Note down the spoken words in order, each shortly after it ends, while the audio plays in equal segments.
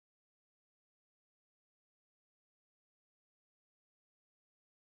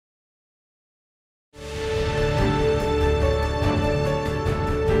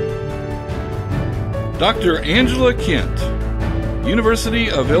Dr. Angela Kent, University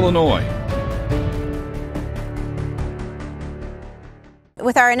of Illinois.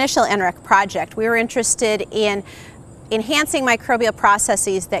 With our initial NREC project, we were interested in enhancing microbial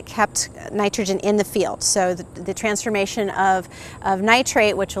processes that kept nitrogen in the field. So the transformation of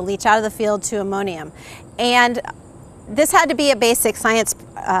nitrate, which will leach out of the field, to ammonium. And this had to be a basic science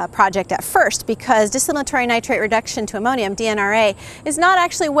project at first, because dissimilatory nitrate reduction to ammonium, DNRA, is not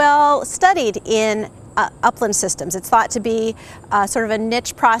actually well studied in upland systems. It's thought to be sort of a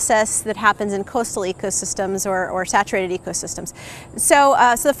niche process that happens in coastal ecosystems or saturated ecosystems. So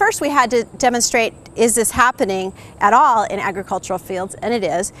the first we had to demonstrate, is this happening at all in agricultural fields? And it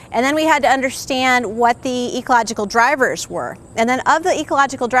is. And then we had to understand what the ecological drivers were. And then of the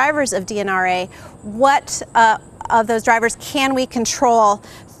ecological drivers of DNRA, what of those drivers can we control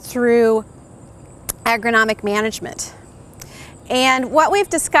through agronomic management? And what we've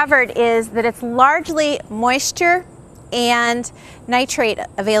discovered is that it's largely moisture and nitrate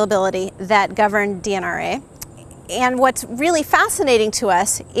availability that govern DNRA. And what's really fascinating to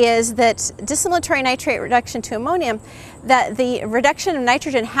us is that dissimilatory nitrate reduction to ammonium, that the reduction of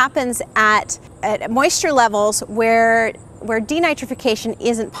nitrogen happens at moisture levels where denitrification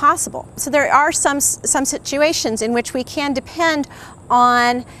isn't possible. So there are some situations in which we can depend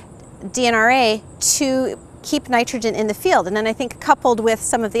on DNRA to keep nitrogen in the field. And then I think coupled with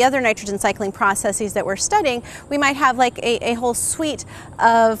some of the other nitrogen cycling processes that we're studying, we might have like a whole suite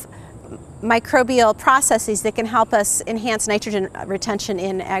of microbial processes that can help us enhance nitrogen retention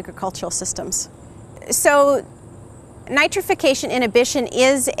in agricultural systems. So nitrification inhibition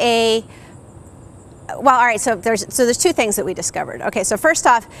is well, all right, so there's two things that we discovered. Okay, so first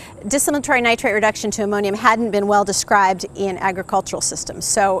off, dissimilatory nitrate reduction to ammonium hadn't been well described in agricultural systems.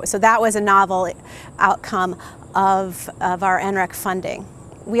 So that was a novel outcome of our NREC funding.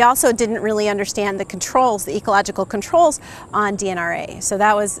 We also didn't really understand the controls, the ecological controls on DNRA. So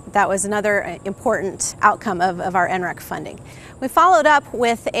that was another important outcome of our NREC funding. We followed up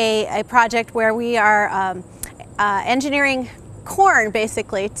with a project where we are engineering corn,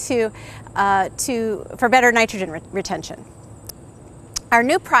 basically, for better nitrogen retention. Our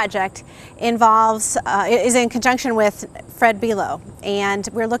new project is in conjunction with Fred Below, and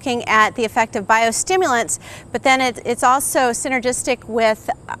we're looking at the effect of biostimulants, but then it's also synergistic with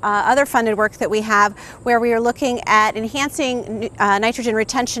other funded work that we have, where we are looking at enhancing nitrogen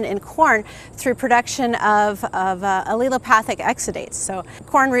retention in corn through production of allelopathic exudates, so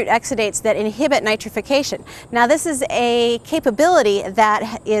corn root exudates that inhibit nitrification. Now, this is a capability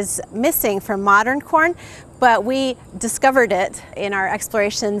that is missing from modern corn, but we discovered it in our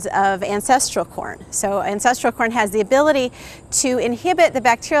explorations of ancestral corn. So ancestral corn has the ability to inhibit the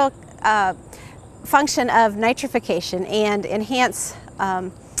bacterial function of nitrification and enhance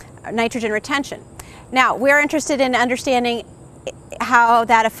nitrogen retention. Now, we're interested in understanding how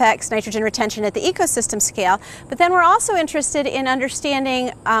that affects nitrogen retention at the ecosystem scale, but then we're also interested in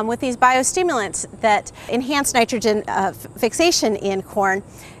understanding with these biostimulants that enhance nitrogen fixation in corn,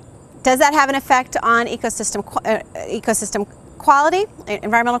 does that have an effect on ecosystem quality,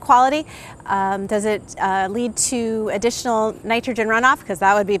 environmental quality? Does it lead to additional nitrogen runoff? Because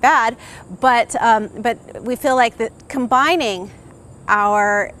that would be bad. But we feel like that combining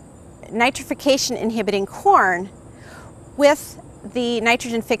our nitrification inhibiting corn with the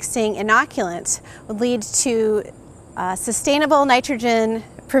nitrogen fixing inoculants would lead to sustainable nitrogen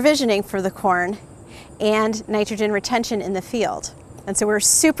provisioning for the corn and nitrogen retention in the field. And so we're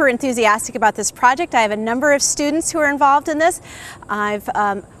super enthusiastic about this project. I have a number of students who are involved in this. I've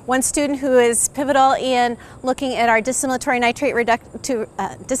one student who is pivotal in looking at our dissimilatory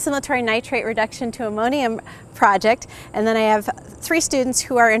nitrate reduction to ammonium project. And then I have 3 students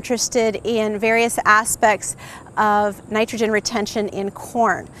who are interested in various aspects of nitrogen retention in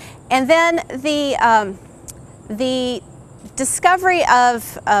corn. And then the discovery of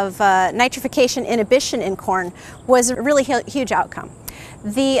nitrification inhibition in corn was a really huge outcome.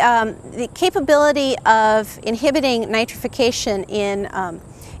 The capability of inhibiting nitrification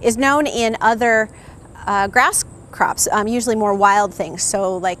is known in other grass crops, usually more wild things.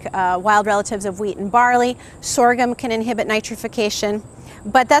 So like wild relatives of wheat and barley, sorghum can inhibit nitrification,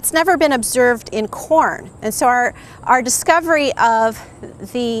 but that's never been observed in corn. And so our discovery of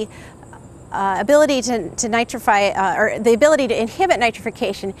the ability to nitrify, or the ability to inhibit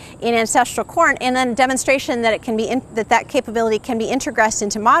nitrification in ancestral corn, and then demonstration that it can be that capability can be integrated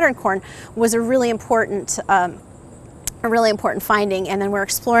into modern corn, was a really important finding. And then we're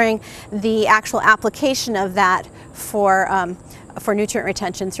exploring the actual application of that for nutrient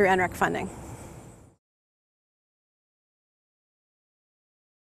retention through NREC funding.